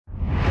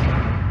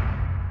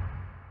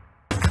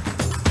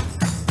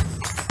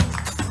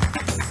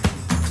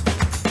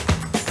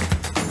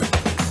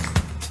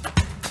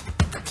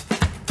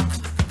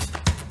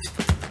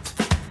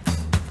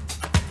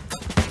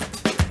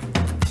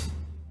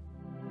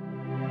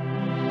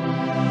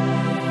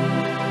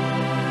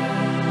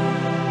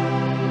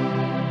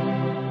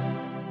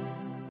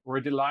We're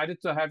delighted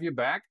to have you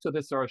back to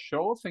this our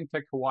show, Think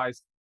Tech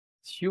Hawaii's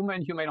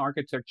Humane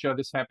Architecture.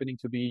 This happening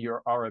to be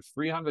our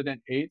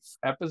 308th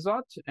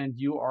episode, and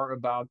you are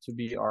about to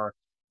be our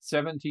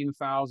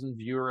 17,000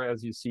 viewer,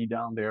 as you see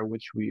down there,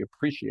 which we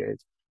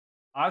appreciate.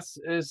 Us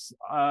is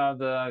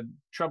the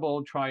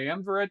Trouble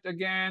Triumvirate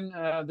again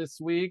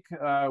this week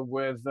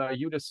with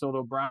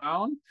DeSoto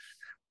Brown,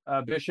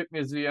 Bishop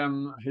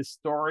Museum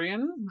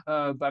historian,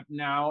 but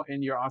now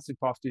in your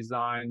Osipov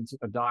designed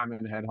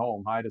Diamond Head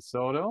home. Hi,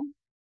 DeSoto.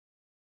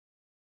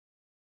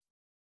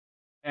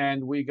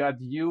 And we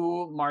got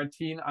you,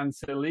 Martin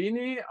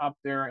Anzellini, up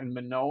there in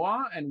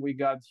Manoa. And we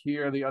got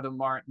here the other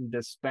Martin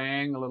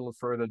Despang, a little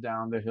further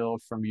down the hill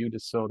from you,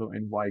 DeSoto,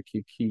 in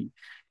Waikiki.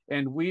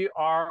 And we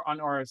are on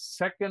our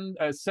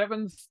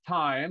seventh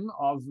time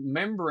of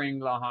membering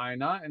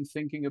Lahaina and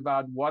thinking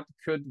about what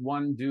could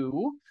one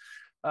do,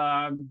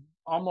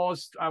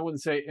 almost, I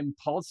wouldn't say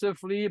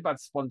impulsively,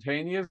 but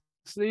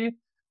spontaneously,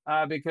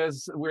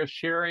 because we're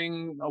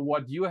sharing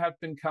what you have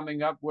been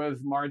coming up with,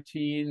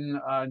 Martin,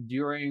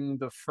 during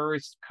the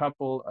first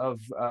couple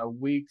of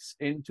weeks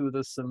into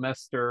the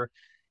semester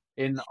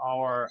in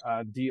our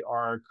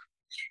DR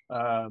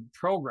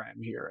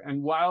program here.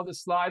 And while the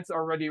slides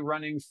are already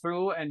running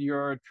through and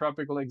your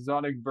tropical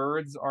exotic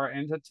birds are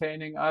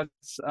entertaining us,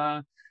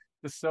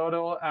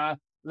 DeSoto,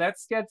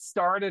 let's get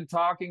started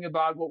talking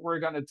about what we're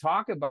going to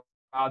talk about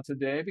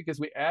today, because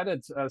we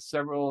added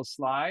several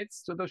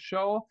slides to the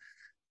show.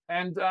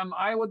 And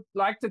I would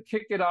like to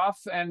kick it off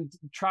and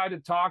try to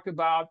talk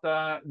about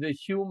the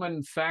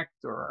human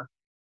factor.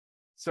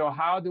 So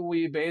how do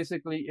we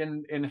basically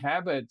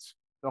inhabit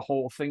the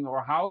whole thing,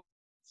 or how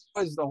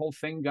is the whole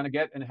thing going to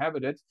get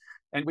inhabited?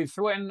 And we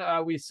threw in,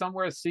 we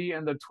somewhere see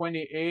in the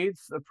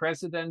 28th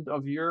precedent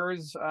of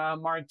yours,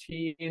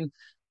 Martin,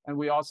 and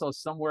we also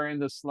somewhere in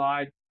the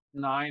slide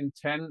 9,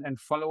 10, and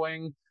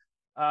following,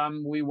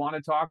 we want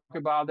to talk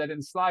about that.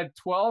 In slide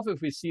 12,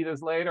 if we see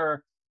this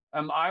later,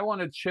 I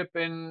want to chip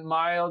in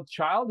my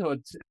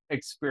childhood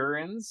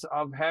experience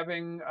of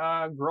having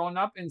grown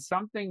up in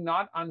something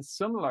not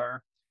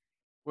unsimilar,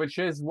 which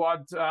is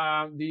what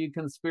the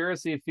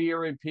conspiracy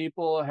theory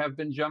people have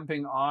been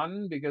jumping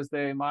on, because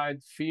they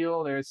might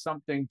feel there's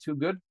something too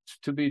good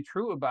to be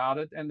true about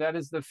it. And that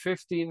is the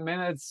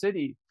 15-minute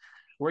city,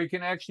 where you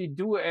can actually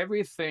do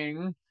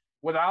everything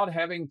without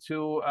having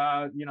to,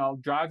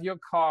 drive your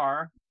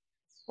car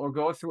or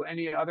go through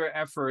any other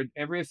effort.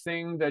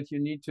 Everything that you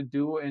need to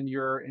do in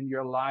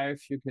your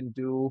life, you can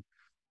do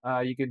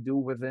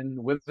within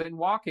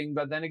walking.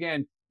 But then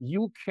again,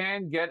 you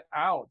can get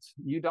out.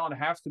 You don't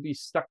have to be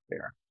stuck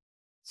there.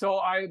 So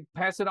I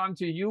pass it on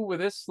to you with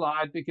this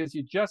slide, because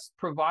you just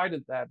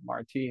provided that,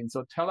 Martin.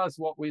 So tell us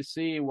what we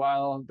see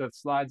while the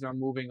slides are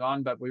moving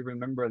on, but we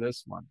remember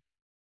this one.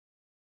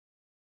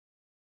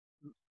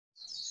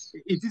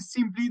 It is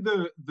simply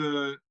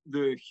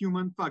the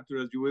human factor,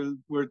 as you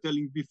were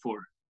telling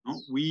before. No?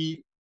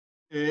 We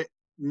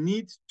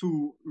need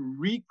to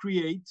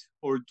recreate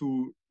or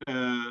to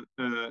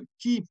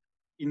keep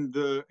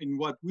in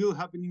what will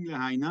happen in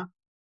Lahaina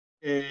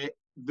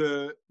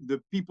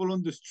the people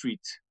on the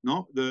street.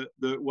 No,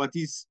 what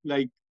is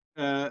like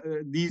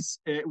this.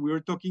 We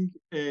were talking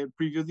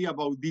previously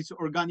about this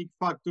organic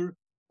factor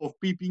of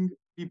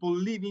people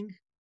living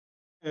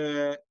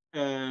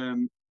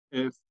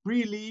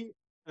freely.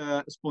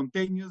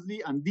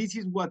 Spontaneously, and this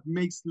is what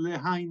makes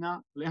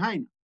Lahaina.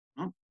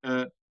 No?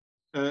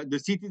 The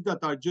cities that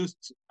are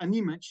just an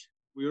image,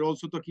 we're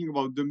also talking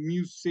about the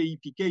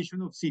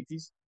museification of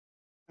cities,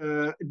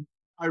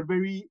 are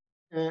very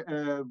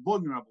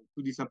vulnerable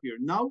to disappear.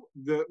 Now,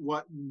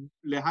 what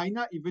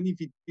Lahaina, even if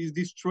it is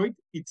destroyed,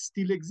 it's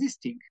still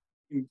existing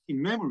in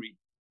memory.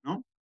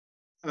 No,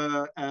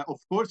 of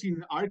course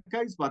in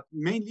archives, but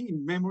mainly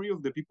in memory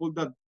of the people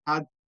that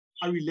had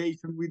a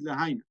relation with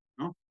Lahaina.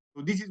 No?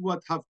 So this is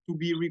what have to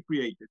be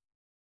recreated.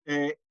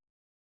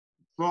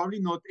 Probably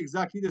not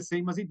exactly the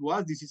same as it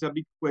was. This is a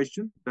big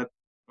question that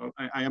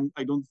I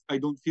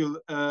don't feel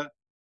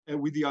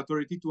with the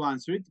authority to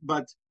answer it.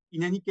 But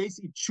in any case,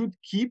 it should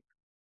keep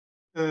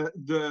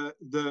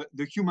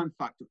the human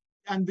factor.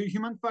 And the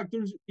human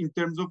factors in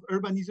terms of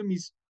urbanism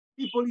is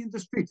people in the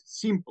street.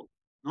 Simple.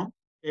 No,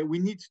 we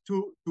need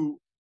to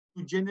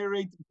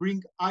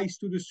bring eyes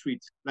to the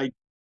streets, like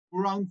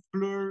ground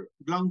floor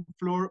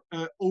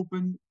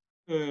open.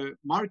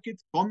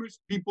 Market, commerce,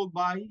 people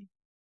buy,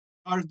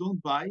 cars don't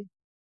buy.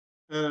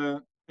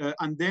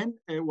 And then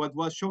what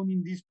was shown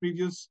in this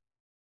previous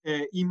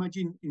image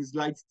in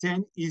slide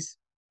 10 is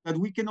that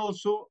we can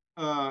also,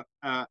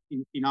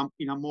 in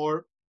a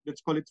more,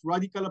 let's call it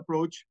radical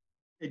approach,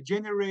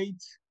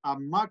 generate a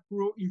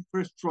macro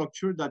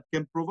infrastructure that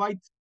can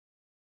provide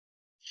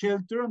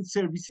shelter and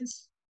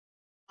services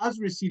as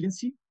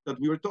resiliency, that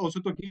we were also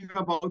talking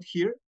about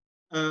here,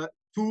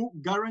 to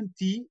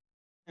guarantee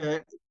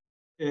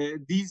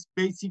these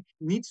basic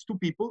needs to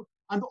people,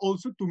 and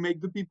also to make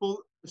the people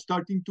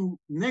starting to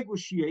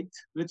negotiate,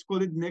 let's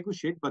call it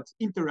negotiate, but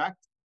interact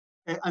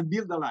and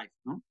build a life.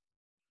 No?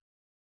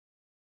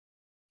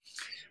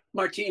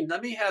 Martin,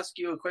 let me ask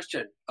you a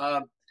question.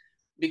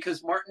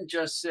 because Martin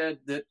just said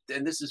that,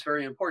 and this is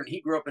very important.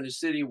 He grew up in a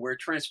city where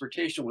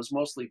transportation was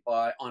mostly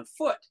on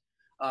foot,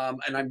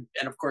 and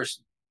of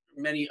course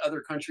many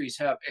other countries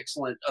have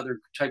excellent other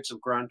types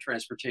of ground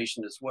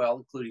transportation as well,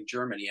 including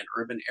Germany and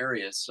urban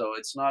areas. So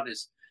it's not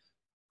as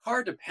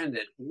car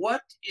dependent.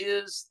 What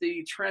is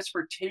the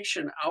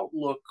transportation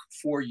outlook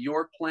for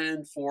your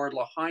plan for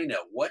Lahaina?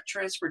 What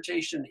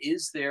transportation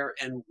is there,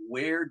 and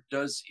where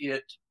does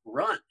it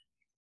run?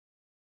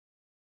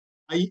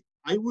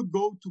 I would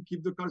go to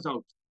keep the cars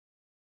out.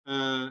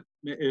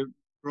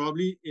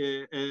 Probably,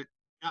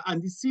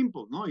 and it's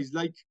simple, no? It's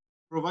like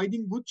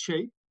providing good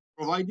shape,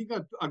 providing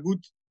a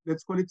good,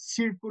 let's call it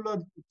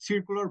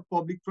circular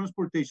public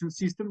transportation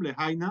system,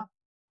 Lahaina,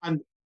 and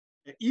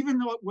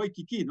even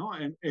Waikiki, no?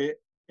 And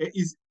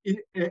is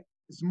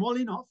small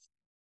enough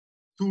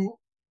to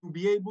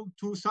be able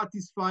to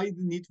satisfy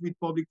the needs with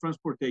public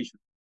transportation,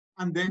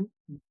 and then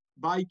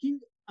biking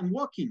and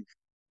walking.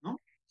 No,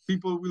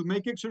 people will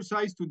make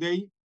exercise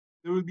today.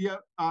 There will be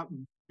a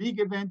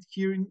big event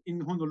here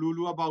in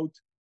Honolulu about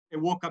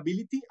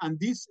walkability, and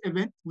this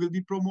event will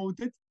be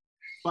promoted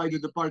by the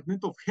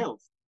Department of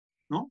Health.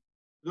 No,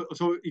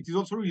 so it is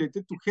also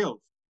related to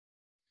health,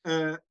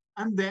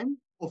 and then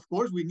of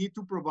course we need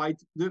to provide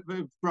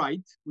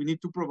we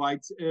need to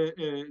provide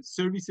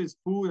services,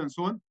 food, and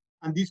so on,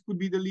 and this could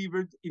be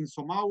delivered in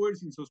some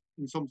hours,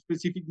 in some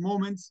specific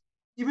moments,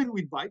 even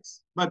with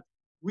bikes. But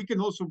we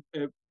can also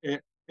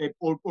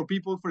or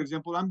people, for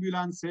example,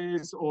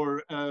 ambulances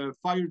or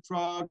fire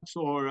trucks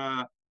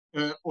or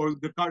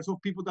the cars of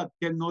people that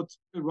cannot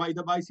ride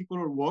a bicycle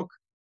or walk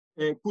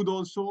could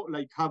also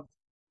like have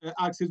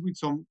access with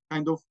some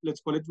kind of,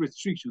 let's call it,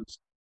 restrictions.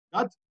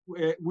 That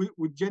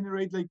would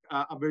generate like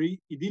a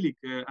very idyllic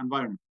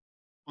environment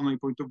on my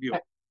point of view.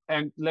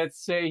 And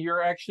let's say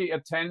you're actually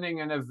attending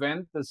an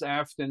event this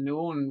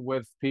afternoon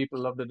with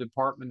people of the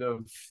Department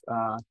of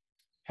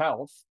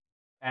Health,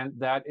 and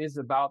that is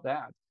about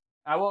that.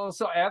 I will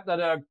also add that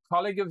a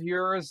colleague of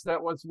yours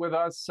that was with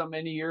us so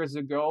many years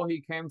ago, he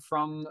came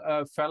from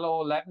a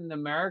fellow Latin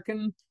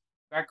American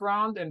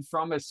background and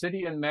from a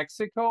city in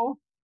Mexico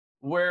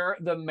where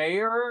the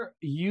mayor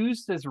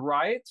used his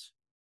right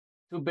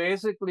to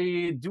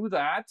basically do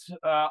that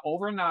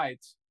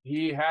overnight.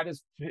 He had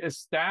his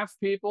staff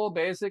people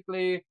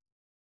basically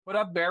put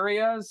up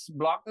barriers,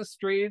 block the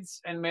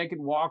streets, and make it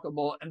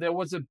walkable. And there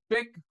was a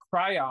big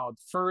cry out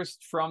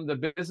first from the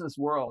business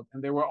world,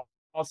 and they were all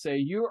say,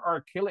 "You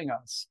are killing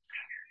us."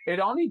 It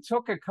only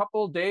took a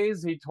couple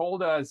days, he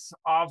told us,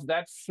 of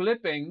that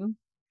flipping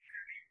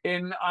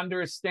in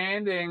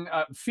understanding,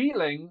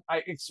 feeling,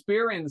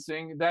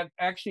 experiencing that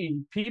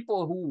actually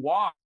people who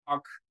walk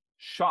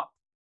shop.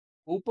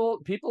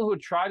 People who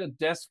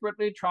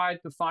desperately try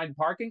to find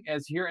parking,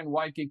 as here in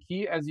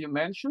Waikiki, as you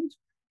mentioned,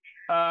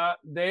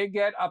 they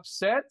get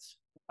upset,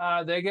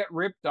 they get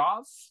ripped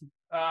off,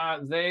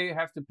 they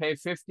have to pay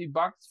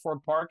 $50 for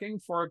parking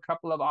for a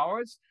couple of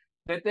hours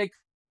that they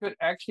could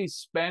actually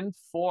spend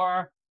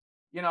for,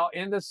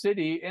 in the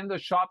city, in the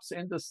shops,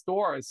 in the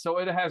stores. So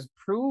it has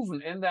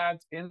proven in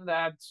that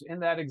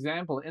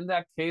example, in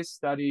that case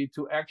study,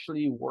 to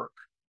actually work.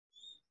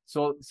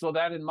 So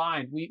that in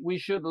mind, we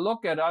should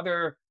look at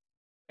other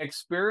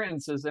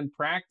experiences and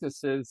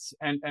practices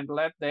and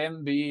let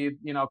them be,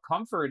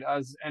 comfort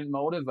us and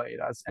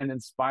motivate us and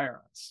inspire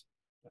us.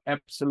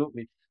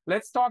 Absolutely.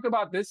 Let's talk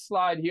about this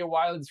slide here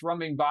while it's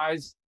running by.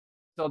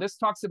 So this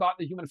talks about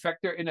the human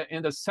factor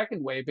in the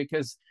second way,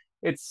 because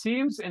it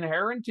seems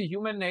inherent to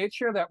human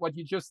nature that what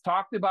you just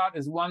talked about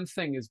is one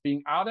thing, is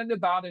being out and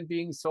about and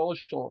being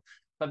social.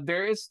 But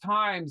there is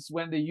times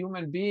when the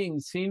human being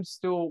seems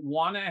to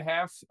want to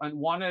have and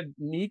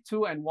need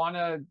to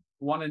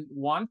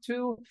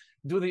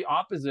do the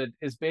opposite,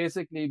 is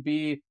basically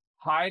be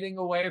hiding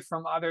away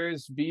from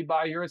others, be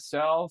by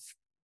yourself.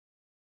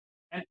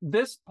 And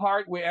this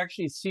part we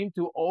actually seem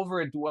to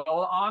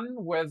overdwell on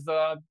with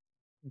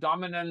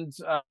dominant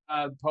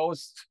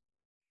post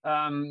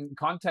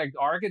contact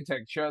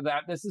architecture,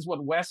 that this is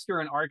what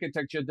Western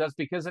architecture does,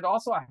 because it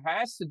also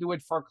has to do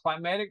it for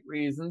climatic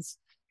reasons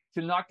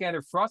to not get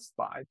a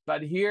frostbite.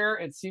 But here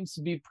it seems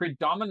to be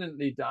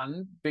predominantly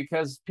done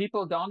because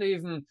people don't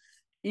even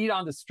eat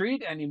on the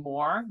street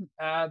anymore,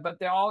 but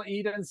they all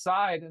eat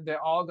inside and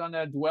they're all going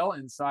to dwell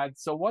inside.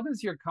 So what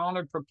is your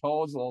counter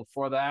proposal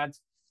for that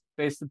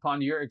based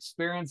upon your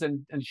experience,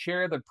 and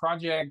share the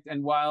project?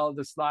 And while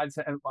the slides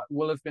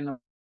will have been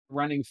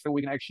running through,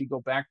 we can actually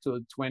go back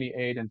to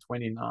 28 and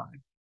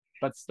 29,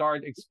 but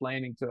start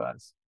explaining to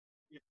us.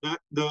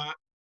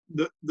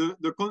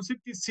 The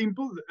concept is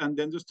simple, and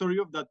then the story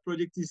of that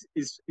project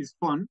is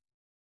fun.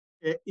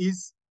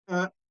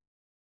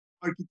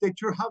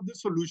 Architecture have the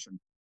solution.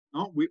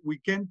 No, we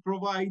can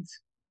provide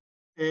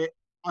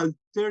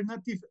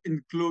alternative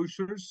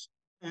enclosures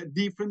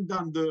different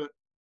than the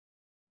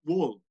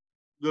wall,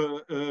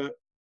 the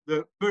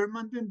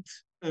permanent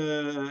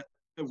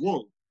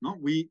wall. No,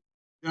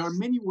 there are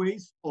many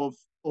ways of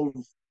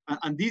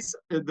and this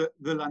the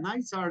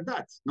lanais are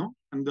that, no,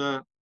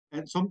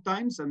 and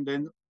sometimes, and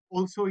then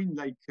also in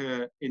like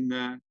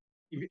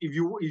if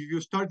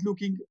you start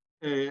looking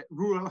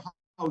rural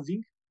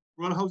housing.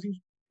 Rural housing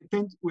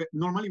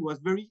normally was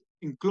very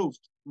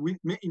enclosed,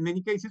 in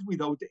many cases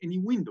without any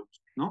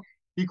windows, no,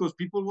 because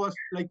people was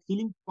like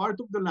feeling part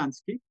of the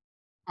landscape,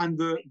 and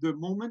the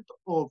moment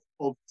of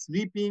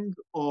sleeping,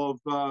 of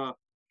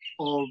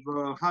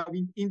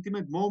having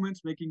intimate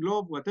moments, making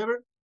love,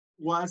 whatever,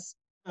 was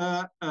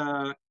or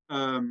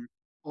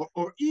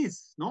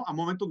is no a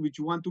moment on which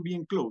you want to be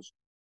enclosed.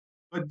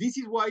 But this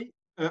is why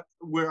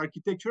where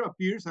architecture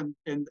appears, and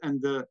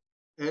the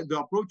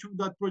approach of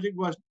that project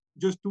was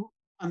just to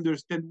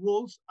understand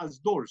walls as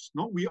doors.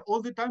 No, we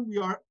all the time we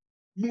are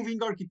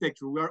moving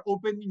architecture. We are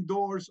opening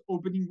doors,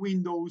 opening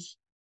windows,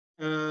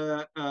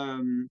 and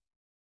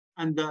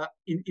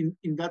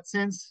in that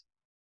sense,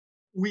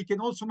 we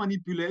can also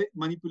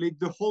manipulate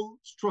the whole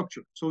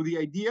structure. So the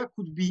idea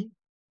could be,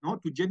 no,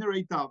 to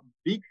generate a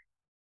big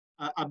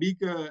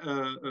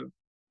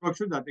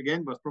structure that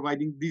again was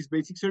providing these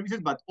basic services,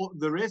 but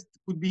the rest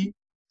could be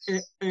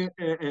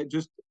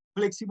just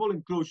flexible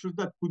enclosures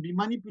that could be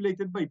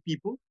manipulated by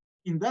people.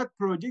 In that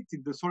project,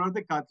 in the Solar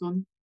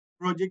Decathlon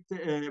project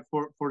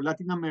for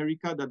Latin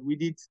America that we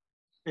did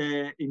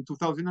in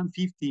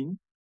 2015,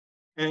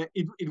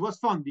 it was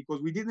fun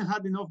because we didn't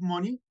have enough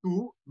money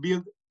to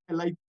build a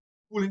light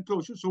full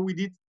enclosure, so we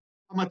did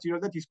a material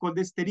that is called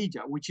the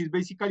esterilla, which is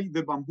basically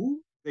the bamboo.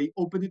 They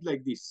open it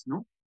like this,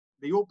 no?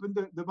 They open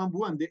the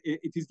bamboo, and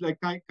it is like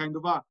kind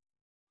of a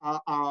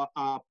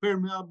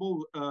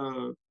permeable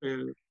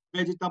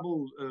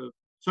vegetable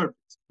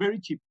surface. Very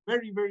cheap,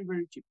 very, very,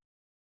 very cheap.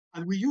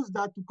 And we use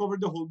that to cover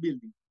the whole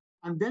building.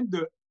 And then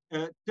the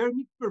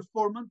thermic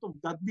performance of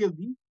that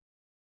building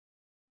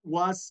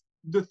was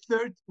the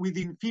third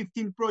within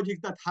 15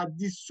 projects that had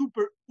these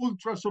super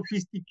ultra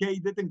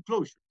sophisticated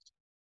enclosures.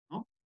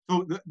 No?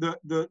 So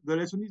the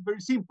lesson is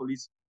very simple: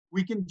 is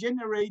we can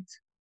generate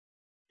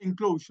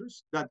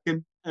enclosures that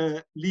can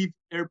leave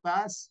air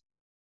pass,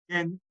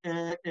 can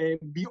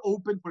be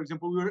open. For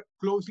example, we were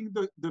closing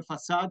the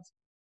facade,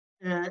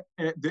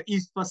 the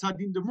east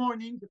facade in the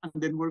morning, and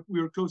then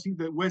we were closing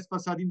the west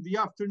facade in the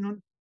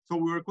afternoon. So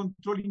we were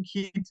controlling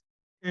heat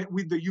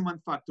with the human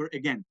factor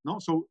again. No,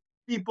 so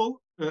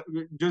people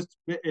just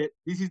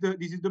this is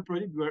the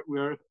project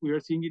where we are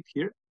seeing it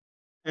here.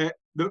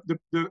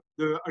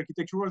 The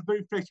architecture was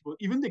very flexible.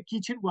 Even the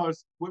kitchen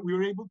was, we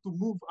were able to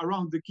move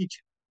around the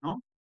kitchen.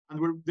 No,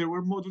 and there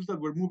were models that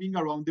were moving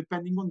around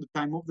depending on the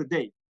time of the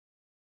day.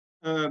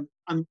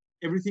 And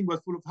everything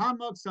was full of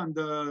hammocks and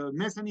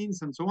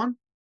mezzanines and so on.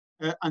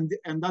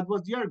 And that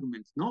was the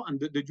argument, no? And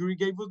the jury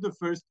gave us the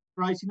first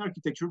prize in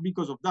architecture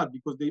because of that,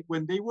 because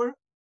when they were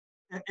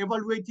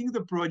evaluating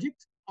the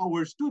project,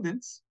 our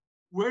students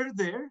were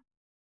there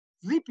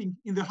sleeping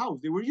in the house.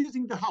 They were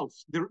using the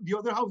house. The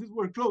other houses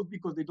were closed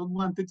because they don't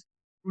want it to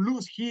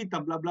lose heat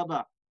and blah blah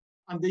blah.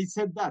 And they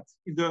said that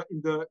in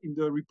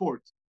the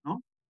report,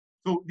 no?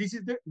 So this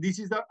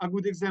is a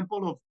good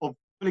example of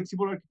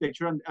flexible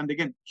architecture and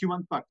again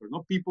human factor,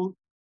 no, people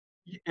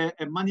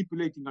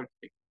manipulating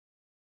architecture.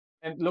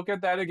 And look at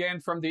that again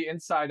from the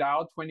inside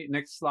out.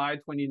 Next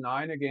slide,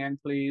 29 again,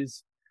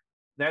 please.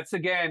 That's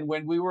again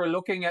when we were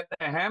looking at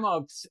the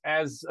hammocks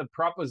as a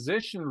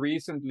proposition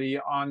recently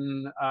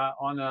on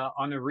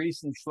a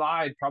recent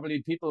slide.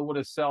 Probably people would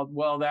have said,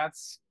 well,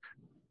 that's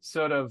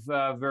sort of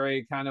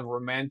very kind of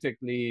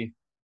romantically,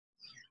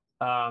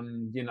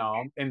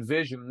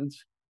 envisioned.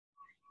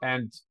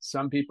 And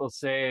some people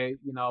say,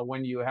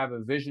 when you have a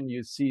vision,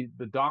 you see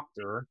the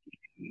doctor.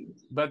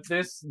 But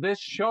this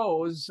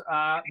shows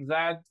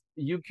that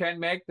you can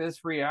make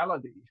this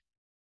reality.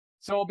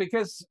 So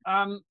because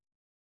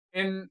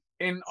in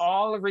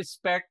all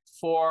respect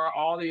for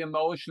all the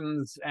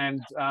emotions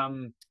and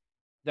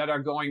that are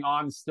going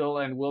on still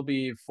and will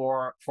be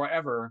for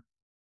forever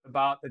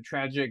about the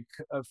tragic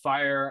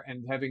fire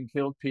and having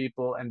killed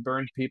people and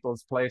burned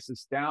people's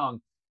places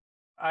down,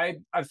 I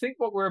think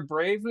what we're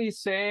bravely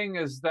saying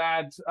is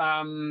that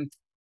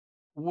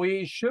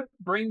we should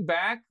bring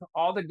back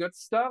all the good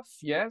stuff,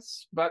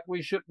 yes, but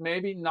we should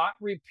maybe not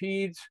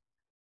repeat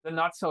the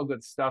not so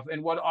good stuff.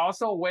 And what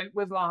also went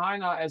with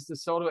Lahaina as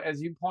DeSoto,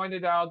 as you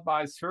pointed out,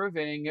 by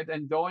surveying it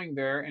and going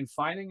there and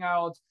finding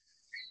out,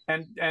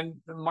 and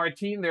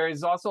Martin, there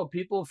is also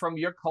people from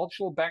your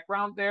cultural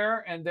background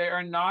there, and they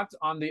are not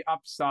on the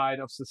upside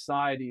of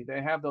society.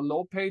 They have the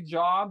low paid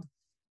job.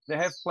 They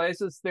have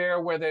places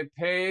there where they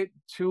pay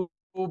too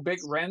big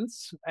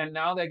rents, and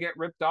now they get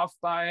ripped off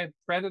by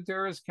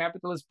predators,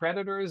 capitalist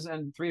predators,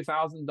 and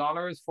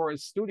 $3,000 for a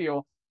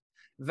studio.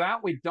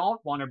 That we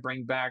don't want to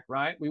bring back,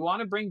 right? We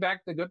want to bring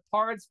back the good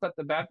parts, but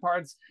the bad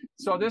parts.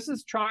 So this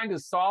is trying to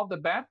solve the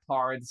bad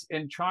parts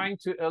and trying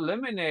to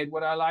eliminate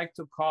what I like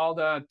to call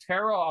the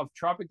terror of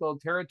tropical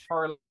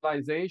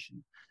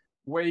territorialization,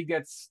 where you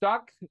get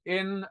stuck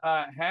in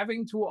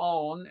having to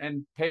own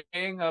and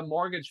paying a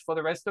mortgage for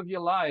the rest of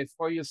your life,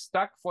 or you're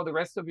stuck for the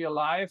rest of your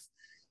life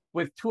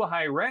with too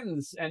high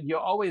rents and you're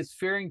always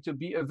fearing to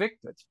be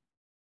evicted.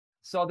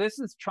 So this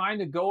is trying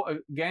to go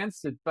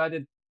against it, but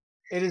it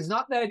is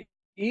not that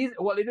easy.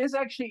 Well, it is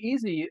actually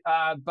easy,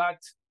 but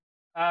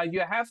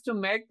you have to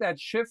make that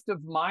shift of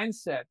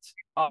mindset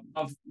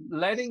of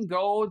letting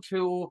go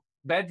to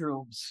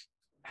bedrooms,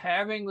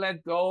 having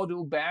let go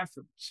to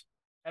bathrooms.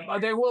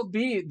 But there will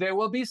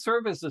be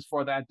services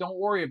for that. Don't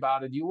worry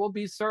about it. You will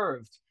be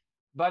served,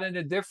 but in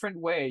a different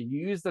way.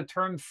 You use the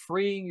term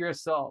freeing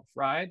yourself,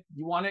 right?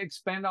 You want to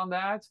expand on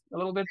that a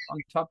little bit on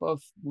top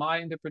of my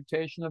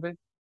interpretation of it?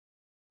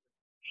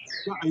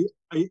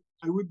 Yeah,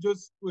 I would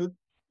just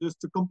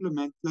to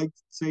complement, like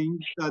saying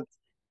that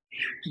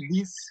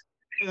this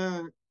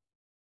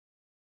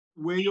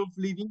way of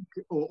living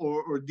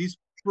or this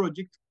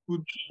project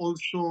could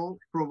also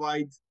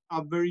provide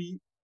a very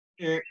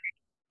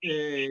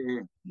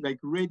like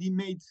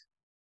ready-made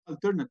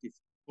alternative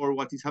for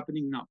what is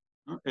happening now.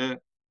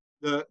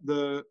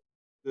 The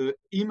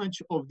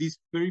image of this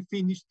very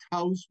finished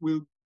house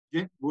will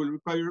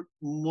require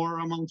more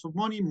amounts of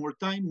money, more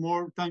time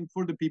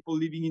for the people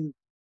living in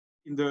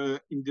the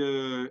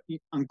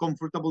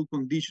uncomfortable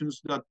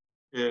conditions that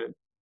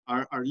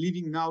are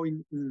living now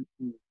in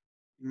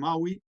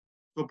Maui.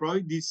 So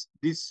probably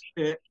this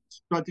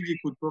strategy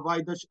could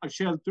provide a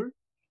shelter,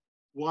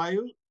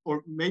 while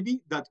or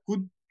maybe that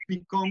could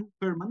become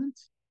permanent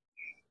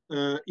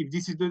if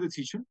this is the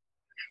decision,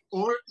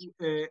 or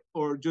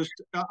just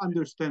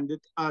understand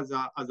it as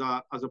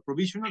a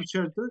provisional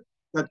shelter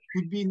that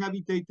could be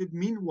navigated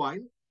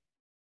meanwhile,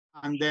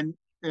 and then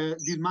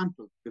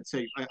dismantled. Let's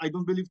say I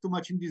don't believe too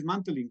much in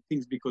dismantling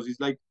things because it's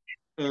like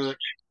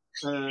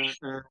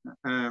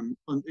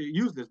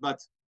useless, but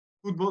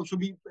could also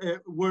be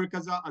work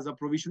as a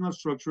provisional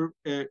structure,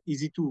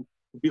 easy to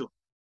build.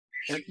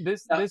 And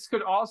this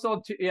could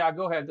also yeah,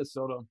 go ahead,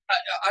 DeSoto.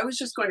 I was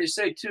just going to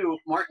say too,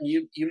 Martin,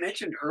 you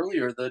mentioned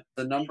earlier that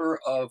the number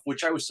of,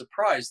 which I was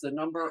surprised, the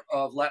number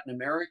of Latin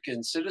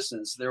American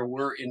citizens there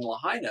were in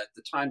Lahaina at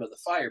the time of the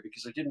fire,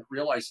 because I didn't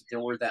realize that there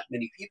were that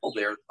many people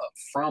there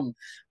from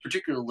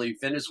particularly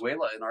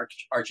Venezuela and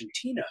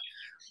Argentina.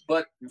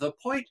 But the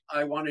point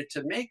I wanted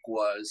to make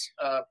was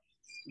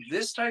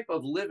this type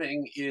of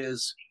living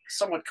is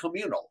somewhat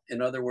communal.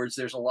 In other words,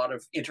 there's a lot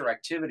of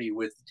interactivity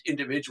with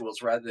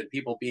individuals rather than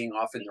people being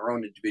off in their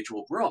own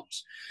individual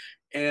rooms.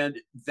 And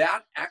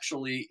that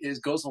actually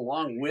goes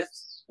along with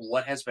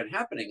what has been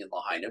happening in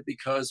Lahaina,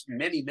 because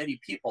many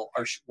people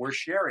were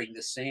sharing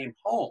the same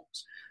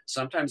homes,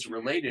 sometimes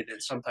related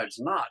and sometimes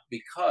not,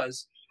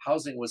 because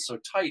housing was so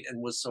tight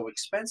and was so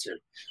expensive.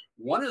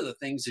 One of the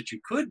things that you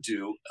could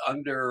do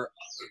under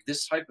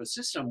this type of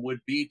system would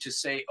be to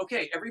say,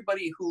 okay,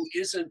 everybody who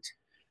isn't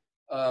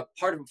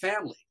part of a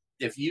family,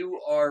 if you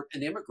are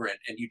an immigrant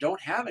and you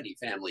don't have any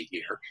family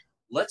here,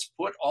 let's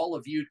put all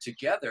of you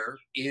together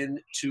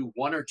into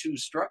one or two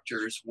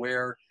structures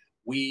where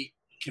we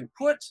can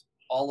put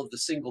all of the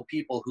single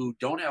people who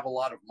don't have a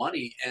lot of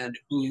money and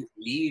who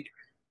need,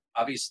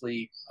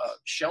 obviously,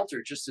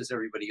 shelter just as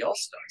everybody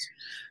else does.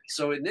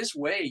 So in this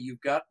way,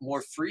 you've got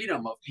more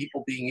freedom of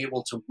people being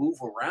able to move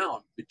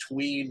around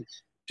between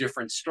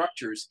different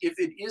structures if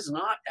it is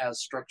not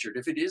as structured,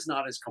 if it is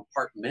not as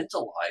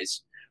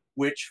compartmentalized,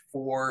 which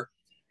for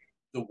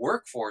the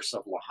workforce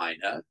of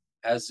Lahaina,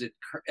 as it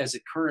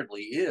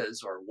currently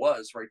is or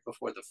was right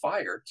before the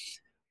fire,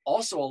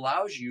 also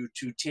allows you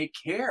to take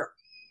care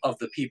of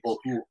the people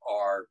who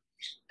are,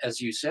 as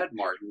you said,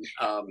 Martin,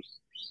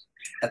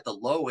 at the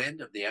low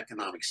end of the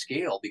economic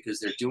scale, because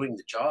they're doing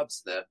the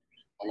jobs that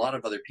a lot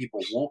of other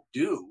people won't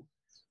do,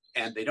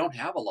 and they don't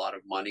have a lot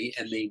of money,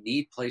 and they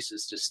need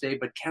places to stay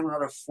but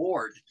cannot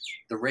afford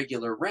the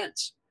regular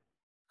rents.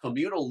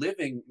 Communal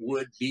living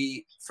would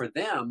be, for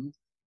them,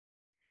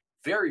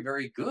 very,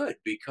 very good,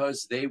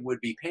 because they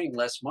would be paying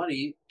less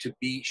money to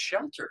be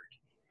sheltered.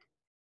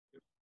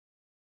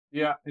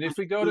 Yeah, and if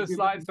we go to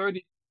slide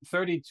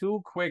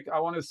 32 quick, I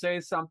want to say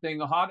something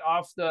hot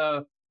off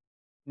the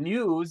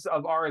news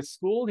of our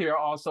school here.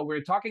 Also,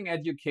 we're talking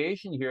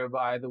education here,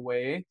 by the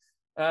way.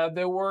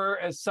 There were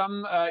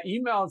some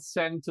emails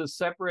sent to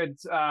separate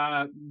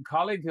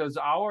colleagues of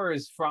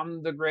ours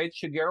from the great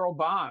Shigeru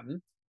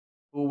Ban,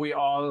 who we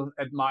all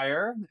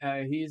admire.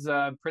 He's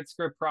a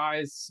Pritzker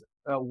Prize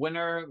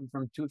winner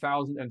from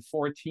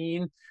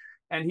 2014,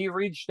 and he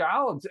reached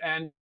out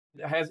and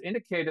has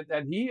indicated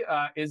that he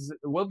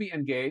will be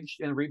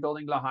engaged in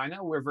rebuilding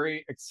Lahaina. We're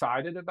very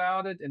excited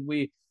about it, and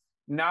we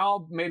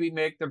now maybe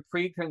make the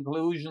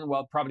pre-conclusion,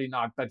 well, probably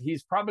not, but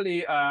he's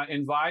probably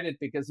invited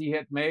because he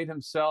had made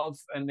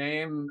himself a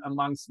name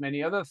amongst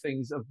many other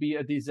things of be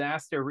a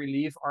disaster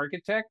relief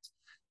architect,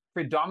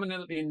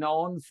 predominantly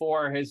known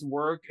for his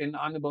work in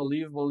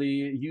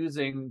unbelievably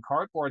using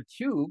cardboard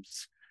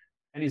tubes.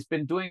 And he's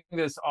been doing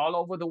this all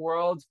over the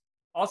world.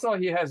 Also,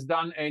 he has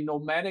done a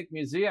nomadic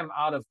museum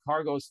out of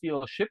cargo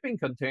steel shipping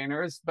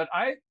containers. But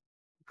I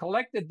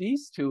collected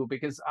these two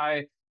because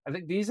I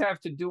think these have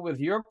to do with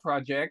your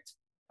project.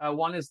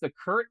 One is the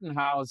Curtain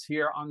House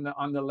here on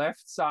the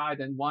left side,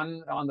 and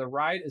one on the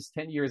right is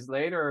 10 years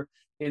later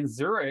in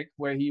Zurich,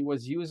 where he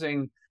was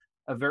using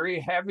a very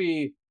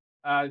heavy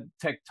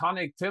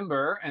tectonic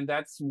timber, and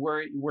that's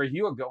where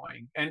you are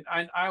going. And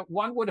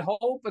one would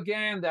hope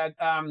again that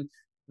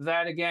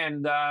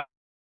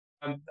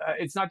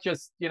it's not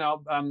just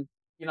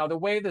the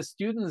way the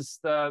students,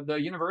 the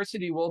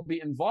university will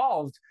be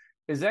involved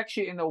is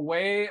actually in a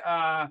way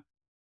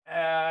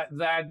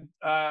that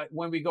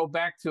when we go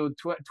back to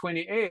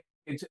 28,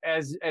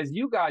 as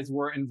you guys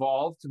were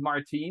involved,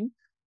 Martin,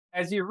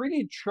 as you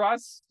really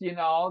trust,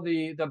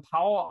 the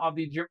power of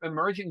the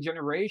emerging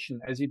generation,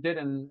 as you did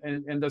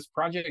in this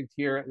project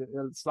here,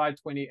 slide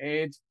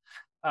 28.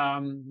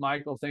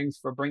 Michael, thanks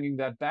for bringing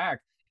that back.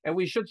 And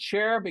we should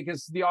share,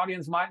 because the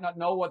audience might not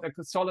know what the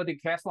Solar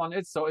Decathlon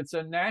is. So it's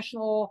a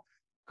national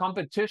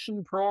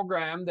competition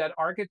program that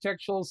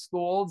architectural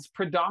schools,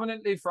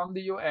 predominantly from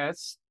the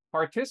US,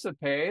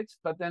 participate,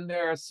 but then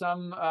there are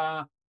some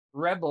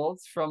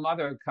rebels from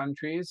other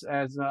countries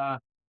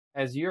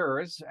as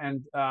yours,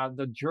 and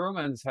the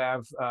Germans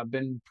have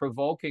been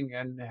provoking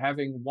and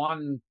having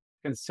won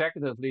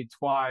consecutively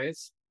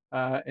twice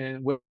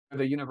with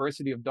the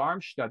University of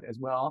Darmstadt as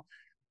well.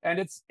 And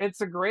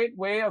it's a great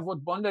way of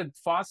what Bunded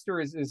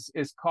fosters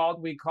is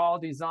called, we call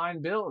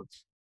design build,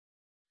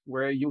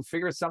 where you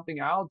figure something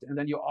out and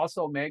then you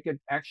also make it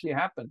actually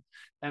happen.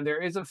 And there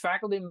is a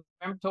faculty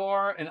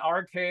mentor. In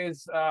our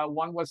case,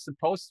 one was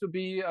supposed to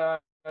be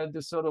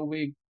DeSoto.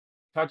 We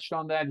touched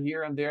on that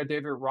here and there.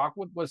 David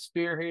Rockwood was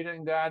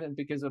spearheading that, and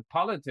because of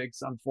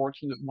politics,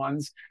 unfortunate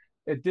ones,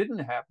 it didn't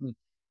happen.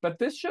 But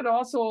this should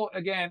also,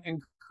 again,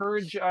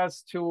 encourage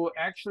us to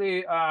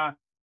actually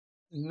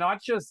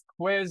not just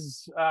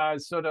quiz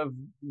sort of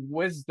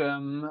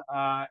wisdom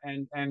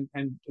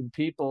and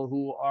people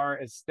who are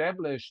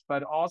established,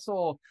 but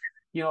also,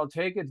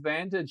 take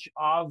advantage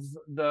of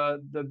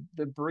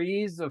the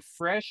breeze of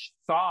fresh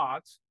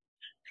thought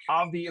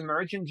of the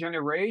emerging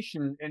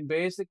generation and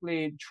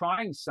basically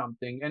trying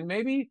something, and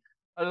maybe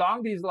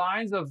along these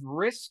lines of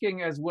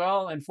risking as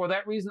well. And for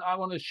that reason, I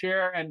want to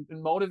share and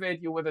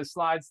motivate you with the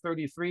slides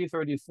 33,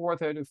 34,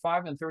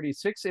 35, and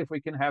 36, if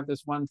we can have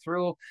this one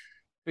through,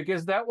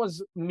 because that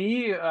was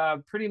me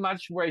pretty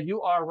much where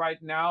you are right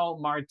now,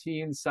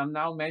 Martin,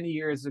 many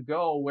years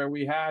ago, where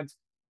we had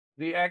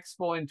the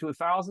expo in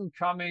 2000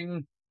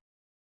 coming,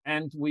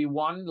 and we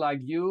won,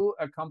 like you,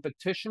 a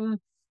competition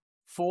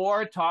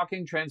for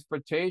talking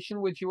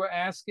transportation, which you were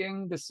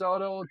asking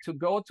DeSoto to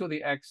go to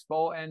the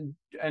expo and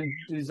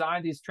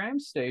design these tram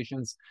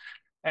stations.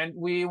 And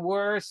we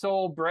were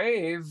so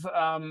brave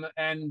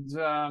and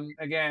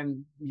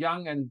again,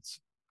 young and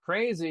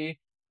crazy,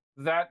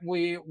 that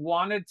we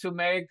wanted to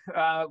make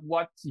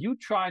what you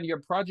try in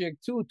your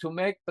project too, to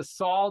make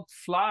basalt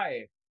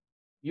fly.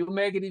 You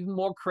make it even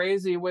more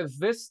crazy with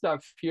this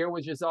stuff here,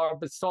 which is our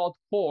basalt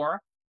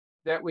core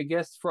that we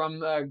guessed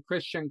from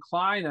Christian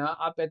Kleiner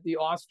up at the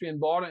Austrian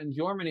border in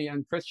Germany.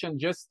 And Christian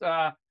just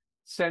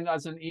sent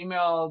us an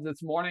email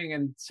this morning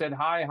and said,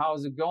 hi,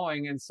 how's it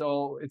going? And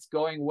so it's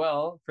going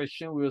well,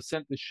 Christian. We will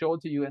send the show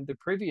to you and the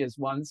previous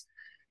ones.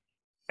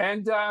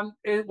 And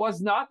it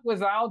was not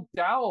without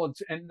doubt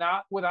and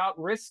not without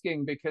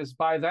risking, because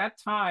by that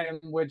time,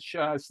 which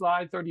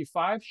slide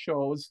 35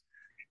 shows,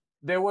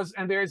 there's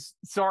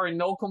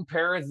no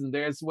comparison.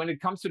 When it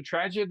comes to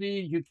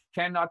tragedy, you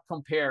cannot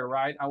compare,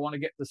 right? I want to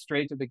get this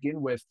straight to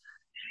begin with.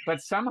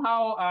 But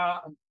somehow,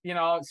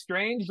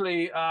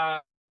 strangely,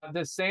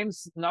 the same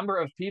number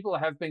of people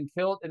have been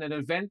killed in an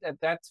event at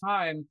that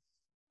time,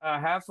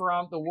 half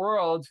around the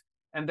world.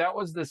 And that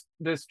was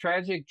this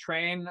tragic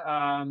train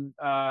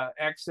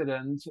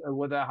accident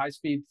with a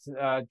high-speed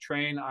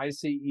train,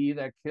 ICE,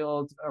 that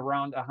killed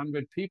around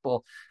 100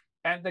 people.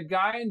 And the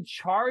guy in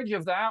charge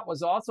of that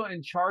was also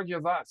in charge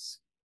of us.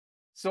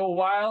 So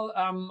while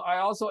I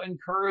also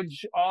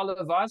encourage all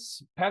of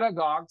us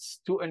pedagogues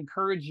to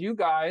encourage you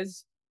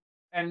guys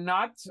and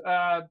not,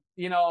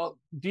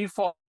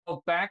 default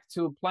back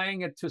to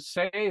playing it to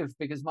save,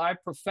 because my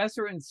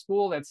professor in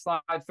school at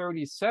slide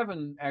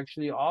 37,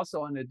 actually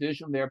also in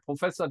addition there,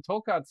 Professor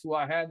Tokatz, who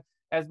I had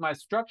as my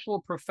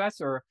structural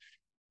professor,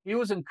 he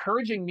was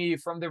encouraging me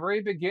from the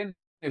very beginning.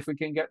 If we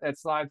can get that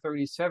slide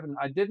 37,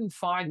 I didn't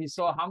find, he's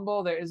so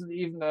humble, there isn't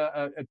even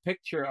a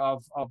picture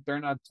of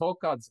Bernhard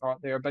Tokatz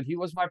out there, but he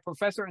was my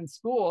professor in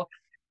school,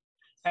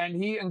 and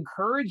he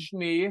encouraged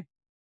me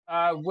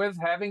with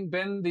having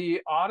been the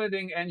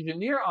auditing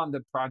engineer on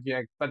the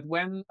project. But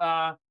when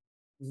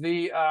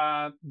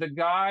the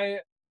guy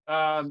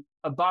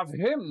above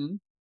him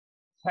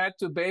had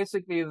to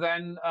basically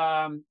then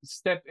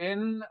step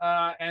in,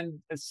 and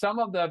some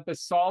of the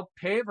basalt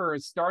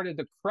pavers started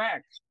to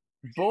crack.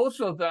 Both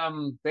of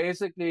them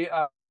basically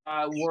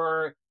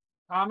were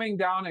calming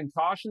down and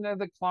cautioning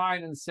the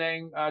client and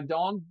saying,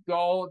 don't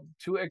go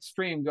too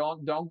extreme,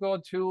 don't go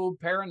too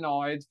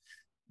paranoid,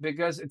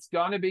 because it's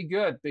going to be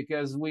good,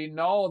 because we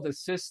know the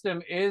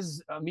system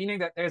is, meaning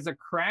that there's a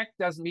crack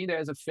doesn't mean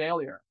there's a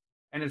failure.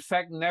 And in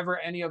fact, never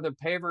any of the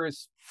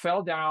pavers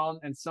fell down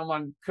and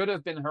someone could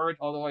have been hurt,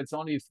 although it's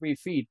only 3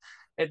 feet.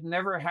 It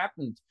never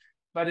happened.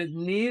 But it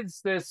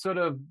needs this sort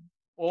of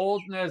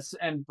boldness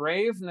and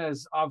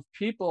braveness of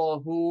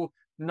people who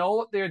know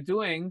what they're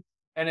doing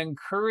and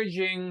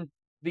encouraging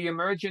the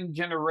emerging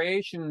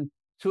generation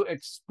to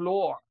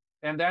explore.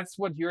 And that's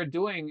what you're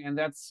doing. And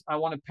I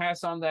want to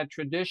pass on that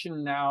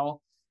tradition now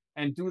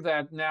and do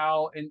that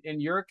now in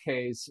your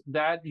case,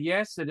 that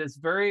yes, it is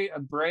very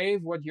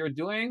brave what you're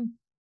doing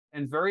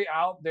and very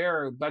out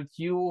there, but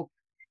you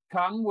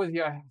come with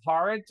your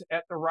heart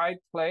at the right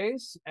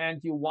place and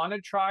you want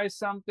to try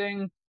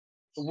something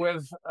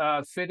with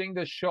fitting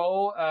the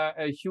show,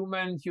 a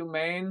humane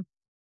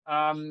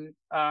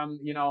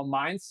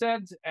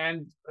mindset,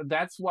 and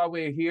that's why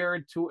we're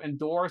here to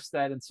endorse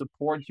that and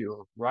support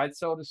you, right,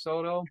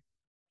 DeSoto?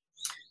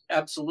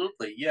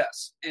 Absolutely,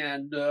 yes.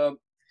 And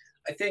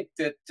I think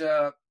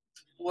that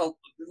well,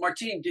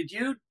 Martin,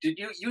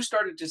 you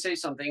started to say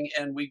something,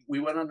 and we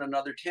went on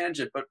another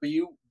tangent, but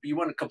you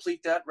want to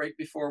complete that right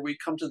before we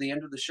come to the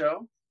end of the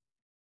show?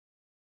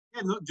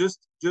 Yeah, no,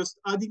 just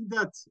adding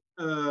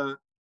that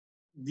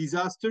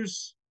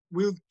disasters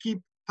will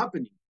keep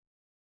happening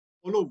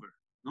all over.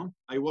 No,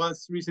 I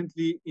was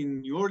recently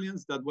in New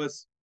Orleans. That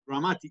was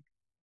dramatic.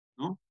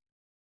 No,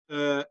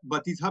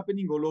 but it's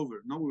happening all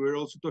over. No, we were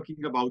also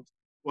talking about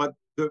what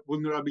the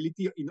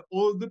vulnerability in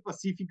all the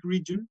Pacific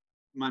region,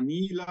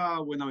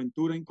 Manila,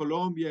 Buenaventura in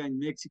Colombia, and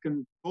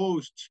Mexican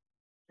coast.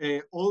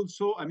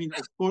 Also, I mean,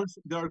 of course,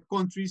 there are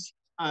countries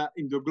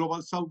in the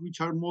global south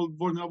which are more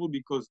vulnerable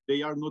because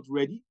they are not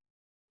ready,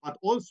 but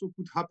also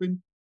could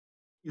happen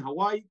in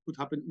Hawaii, could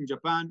happen in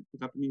Japan,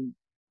 could happen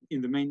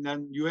in the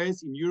mainland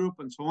US, in Europe,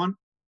 and so on.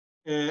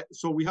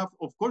 So we have,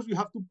 of course, we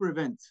have to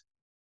prevent.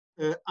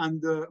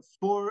 And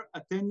for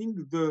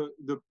attending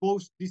the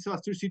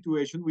post-disaster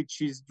situation,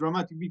 which is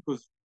dramatic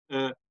because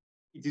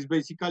it is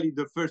basically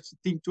the first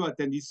thing to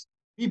attend is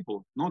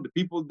people, no, the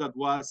people that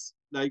was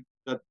like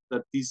that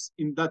is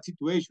in that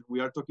situation. We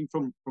are talking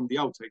from the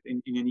outside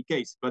in any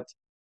case, but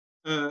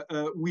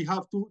we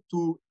have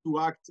to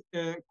act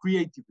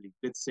creatively.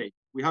 Let's say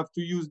we have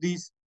to use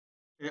this.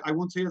 I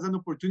won't say as an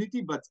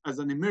opportunity, but as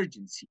an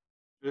emergency.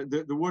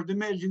 The word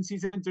emergency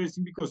is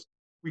interesting because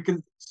we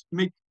can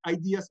make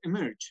ideas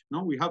emerge.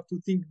 No, we have to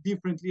think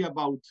differently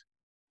about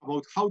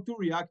how to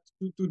react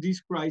to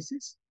this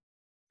crisis,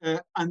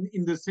 and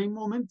in the same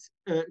moment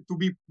to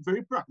be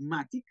very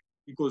pragmatic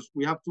because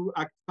we have to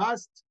act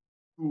fast,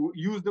 to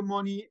use the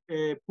money,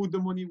 put the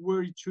money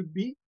where it should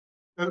be,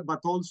 but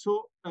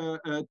also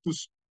to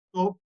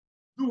stop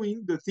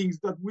doing the things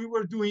that we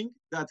were doing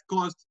that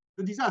caused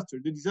the disaster.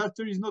 The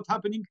disaster is not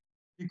happening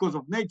because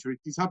of nature;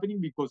 it is happening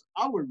because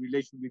our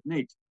relation with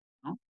nature.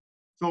 No?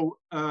 So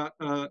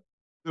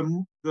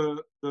the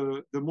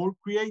more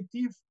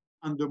creative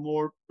and the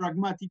more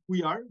pragmatic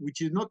we are,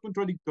 which is not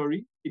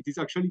contradictory, it is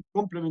actually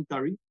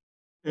complementary,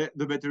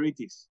 the better it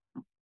is.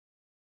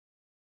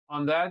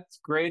 On that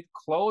great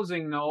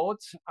closing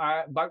note,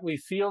 but we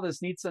feel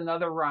this needs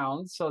another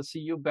round, so see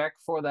you back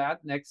for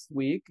that next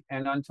week.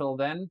 And until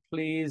then,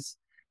 please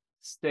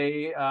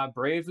stay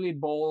bravely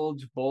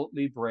bold,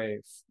 boldly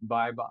brave.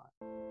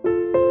 Bye-bye.